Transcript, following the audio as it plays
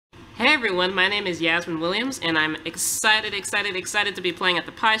Hey everyone, my name is Yasmin Williams, and I'm excited to be playing at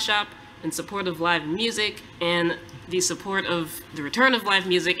the Pie Shop in support of live music and the support of the return of live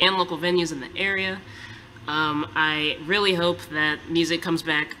music and local venues in the area. I really hope that music comes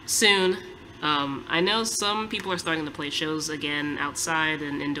back soon. I know some people are starting to play shows again outside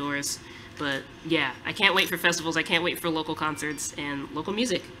and indoors, but yeah, I can't wait for festivals, I can't wait for local concerts and local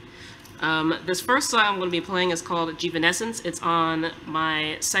music. This first song I'm going to be playing is called Juvenescence. It's on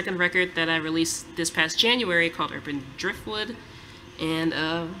my second record that I released this past January called Urban Driftwood. And,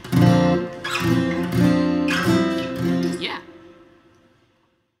 yeah.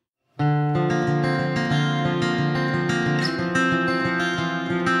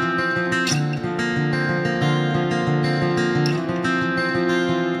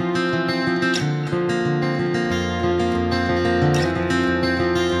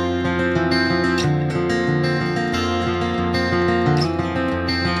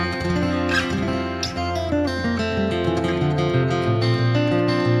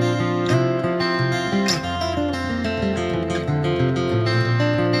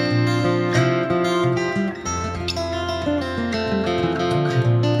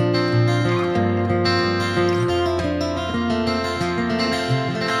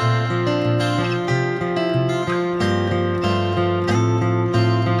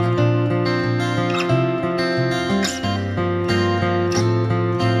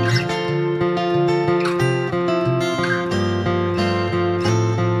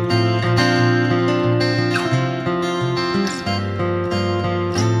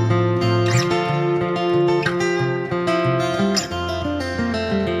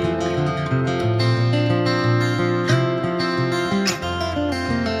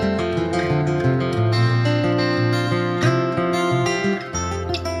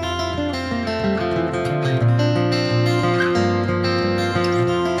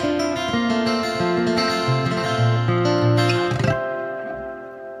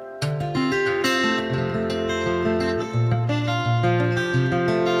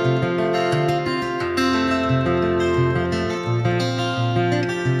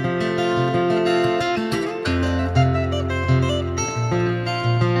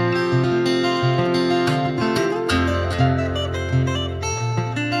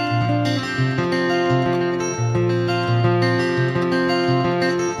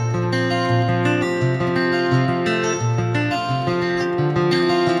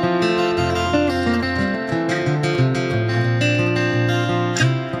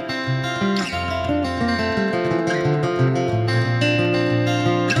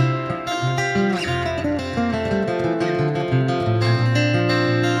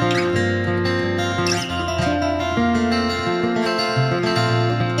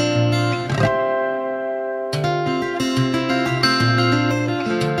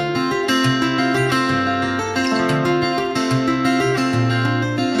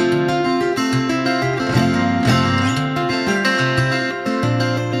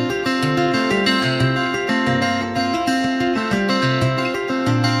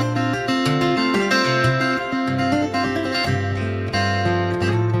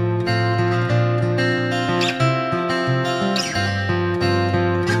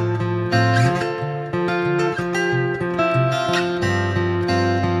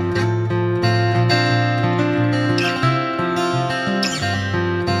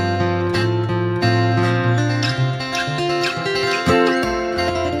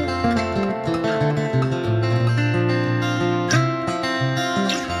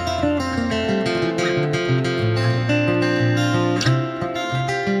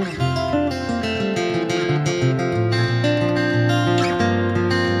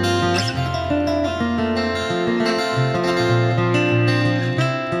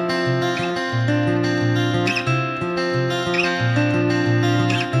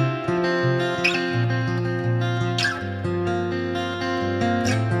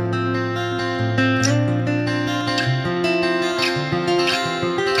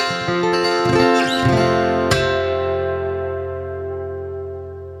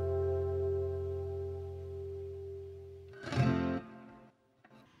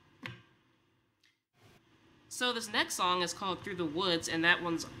 So this next song is called Through the Woods, and that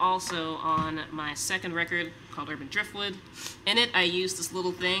one's also on my second record called Urban Driftwood. In it, I used this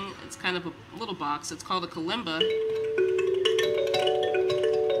little thing. It's kind of a little box. It's called a kalimba.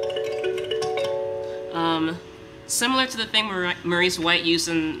 Similar to the thing Maurice White used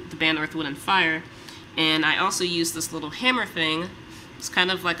in the band Earth, Wind & Fire. And I also used this little hammer thing. It's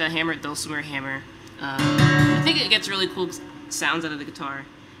kind of like a hammered dulcimer hammer. I think it gets really cool sounds out of the guitar.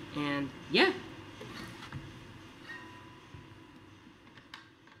 And yeah.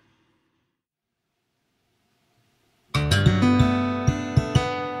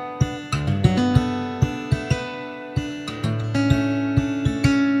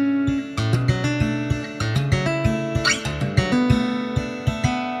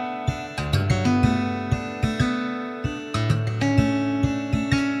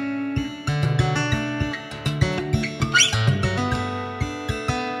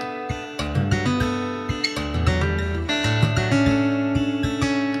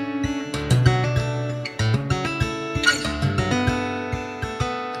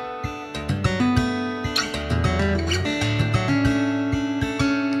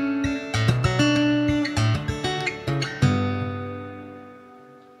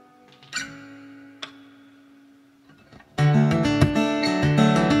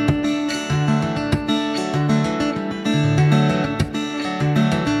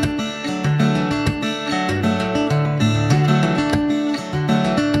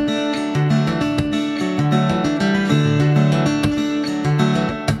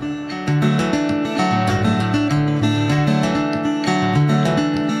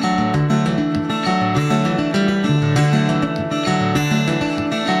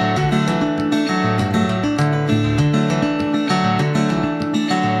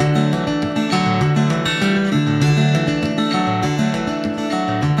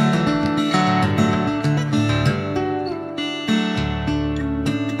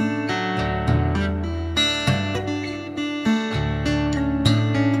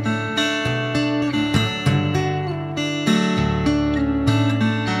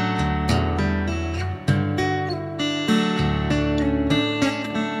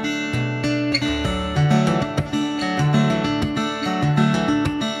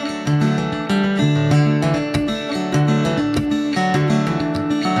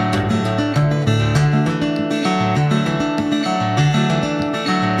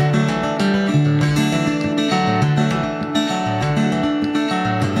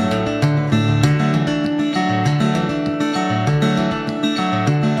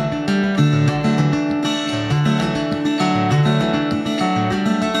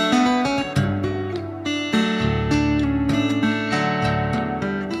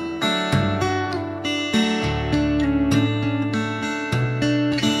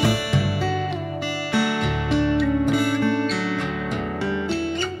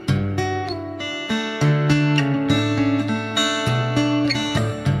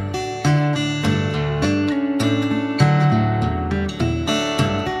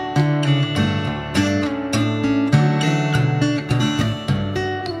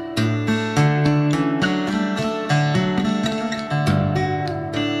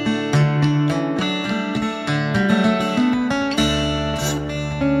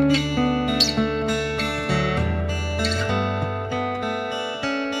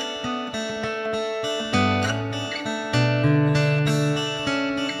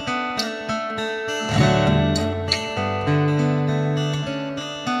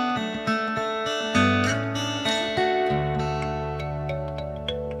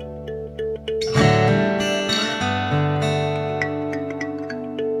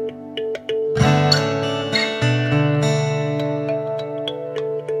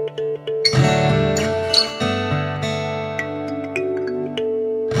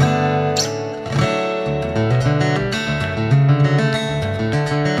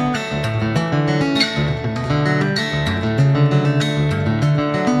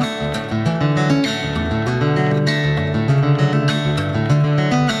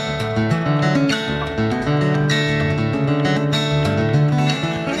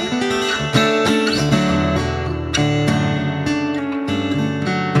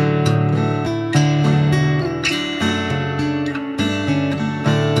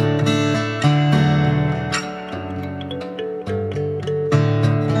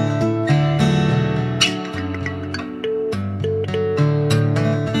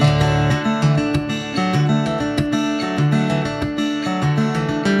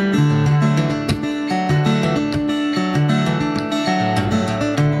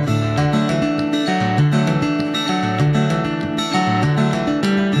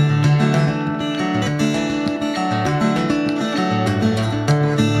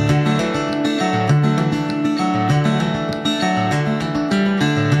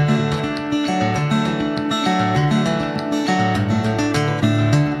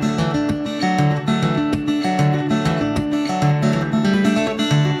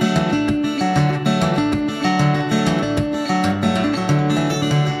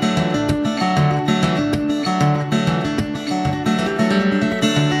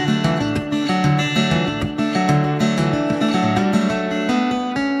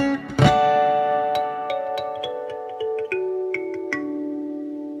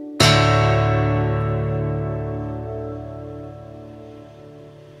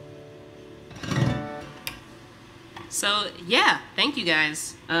 So yeah, thank you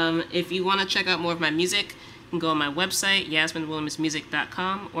guys. If you want to check out more of my music, you can go on my website,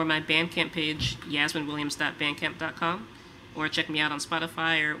 yasminwilliamsmusic.com, or my Bandcamp page, yasminwilliams.bandcamp.com, or check me out on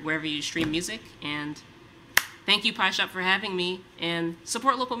Spotify or wherever you stream music. And thank you, Pie Shop, for having me, and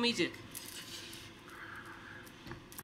support local music.